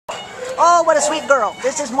Oh, what a sweet girl.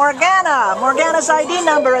 This is Morgana. Morgana's ID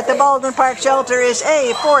number at the Baldwin Park shelter is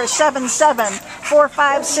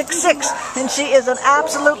A4774566, and she is an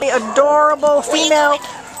absolutely adorable female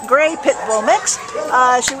gray pit bull mix.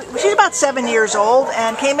 She's about 7 years old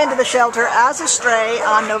and came into the shelter as a stray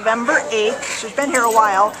on November 8th. She's been here a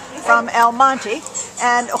while, from Monte,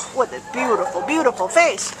 and oh, what a beautiful, beautiful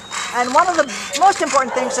face. And one of the most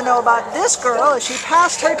important things to know about this girl is she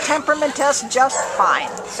passed her temperament test just fine.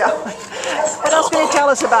 So, what else can you tell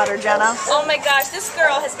us about her, Jenna? Oh my gosh, this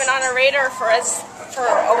girl has been on our radar for us for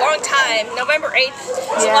a long time. November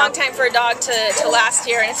 8th is a long time for a dog to last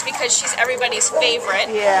here, and it's because she's everybody's favorite.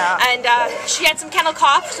 Yeah. And she had some kennel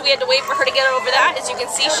cough, so we had to wait for her to get over that. As you can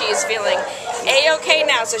see, she is feeling A-okay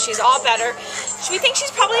now, so she's all better. We think she's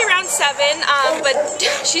probably around 7, but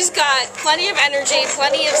she's got plenty of energy,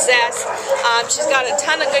 plenty of zest. She's got a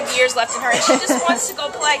ton of good years left in her, and she just wants to go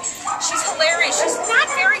play. She's hilarious. She's not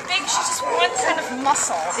very big. She's just one kind of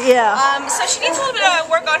muscle. Yeah. So she needs a little bit of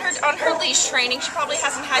work on her leash training. She probably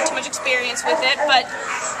hasn't had too much experience with it, but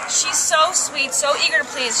she's so sweet, so eager to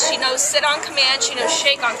please. She knows sit on command. She knows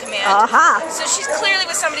shake on command. So she's clearly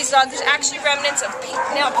with somebody's dog. There's actually remnants of pink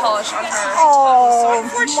nail polish on her toe. So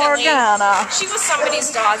unfortunately, Morgana. She was somebody's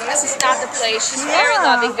dog, and this is not the place. She's very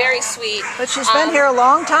loving, very sweet. But she's been here a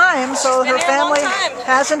long time, so her family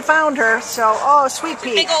hasn't found her. So, oh, sweet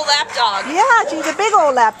Pete. Big old lap dog. Yeah, she's a big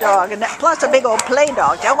old lap dog, and plus a big old play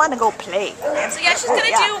dog. I want to go play. So yeah, she's going to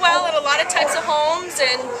do well in a lot of types of homes,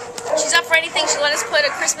 and she's up for anything. She'll let us put a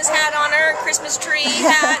Christmas hat on her, a Christmas tree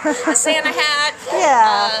hat, a Santa hat.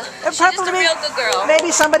 Yeah. She's just a real good girl.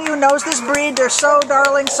 Maybe somebody who knows this breed. They're so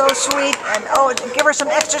darling, so sweet, and oh, give her some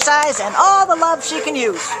exercise and all the love she can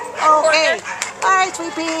use. Okay. All right,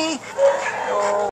 sweet pea.